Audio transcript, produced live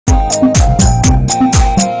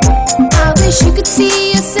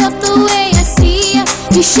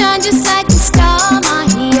You shine just like a star,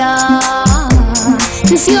 Mahiya,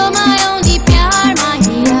 'cause you're my only प्यार,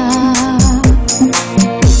 Mahiya.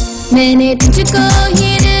 मैंने तुझको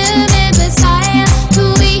ही दिल में बसाया, तू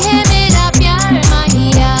ही है मेरा प्यार,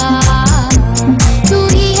 Mahiya. तू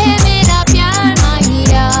ही है मेरा प्यार,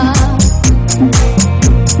 Mahiya.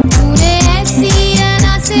 तूने ऐसी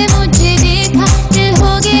अदा से मुझे देखा, दिल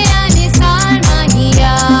हो गया निसार,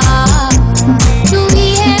 Mahiya. तू ही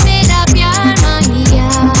है मेरा प्यार, Mahiya.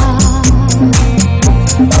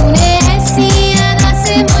 तूने ऐसी अदा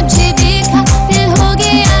से मुझे देखा, दिल हो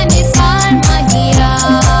गया निसार, Mahiya.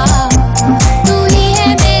 तू ही है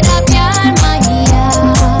मेरा प्यार, Mahiya.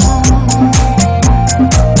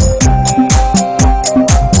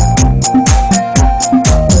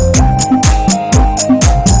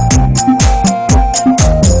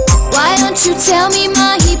 Why don't you tell me,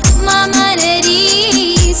 Mahi, put my mind at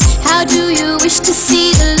ease? How do you wish to see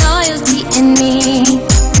the loyalty in me?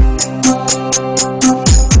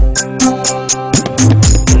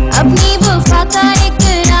 अपनी वफा का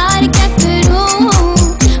इकरार क्या करूं,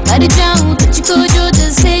 मर जाऊं तुझको जो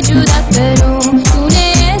दिल से जुदा करूं. तूने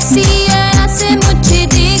ऐसी अदा से मुझे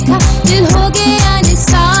देखा, दिल हो गया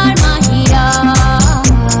निसार, Mahiya.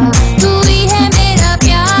 तू ही है मेरा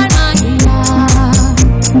प्यार, Mahiya.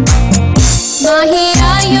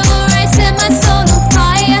 Mahiya, your eyes set my soul on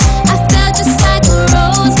fire. I felt just like a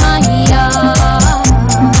rose, Mahiya,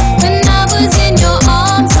 when I was in your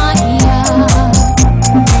arms, Mahiya.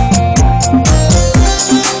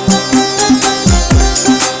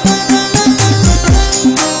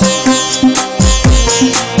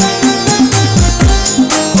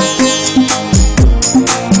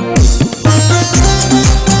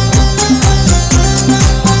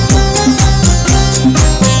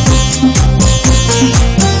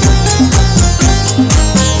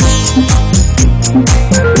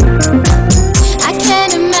 I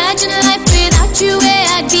can't imagine life without you, where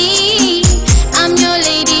I'd be. I'm your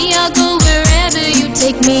lady, I'll go wherever you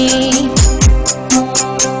take me.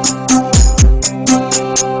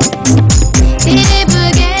 तेरे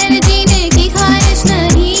बगैर जीने की ख्वाहिश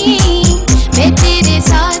नहीं, मैं तेरे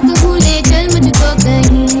साथ हूँ, ले चल मुझको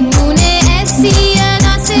कहीं. तूने ऐसी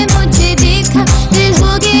अदा से मुझे देखा, दिल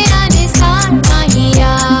हो गया निसार,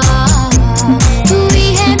 Mahiya. तू ही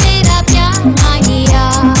है मेरा प्यार, Mahiya.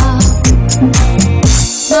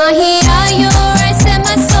 Mahiya, your eyes set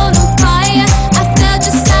my soul on fire. I felt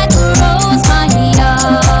just like a rose, Mahiya,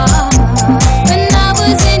 when I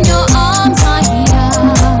was in your arms, Mahiya.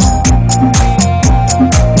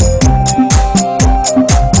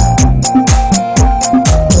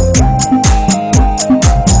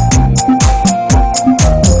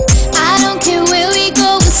 I don't care where we go,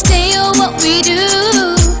 we'll stay or what we do.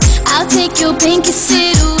 I'll take your pain, kiss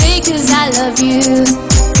it away, 'cause I love you.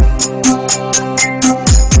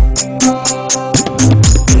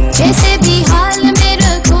 जैसे भी हाल में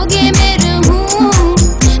रखोगे मैं रहूं,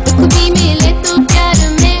 दुख भी मिले तो प्यार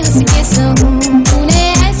में हंस के सहूं. तूने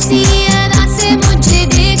ऐसी अदा से मुझे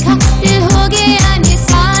देखा, दिल हो गया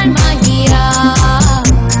निसार, Mahiya.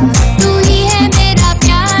 तू ही है मेरा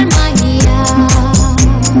प्यार, Mahiya.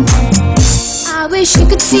 I wish you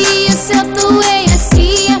could see yourself the way I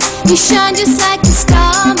see you. You shine just like a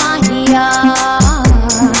star, Mahiya,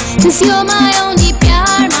 'cause you're my only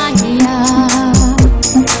प्यार, Mahiya.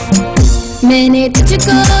 मैंने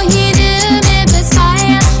तुझको ही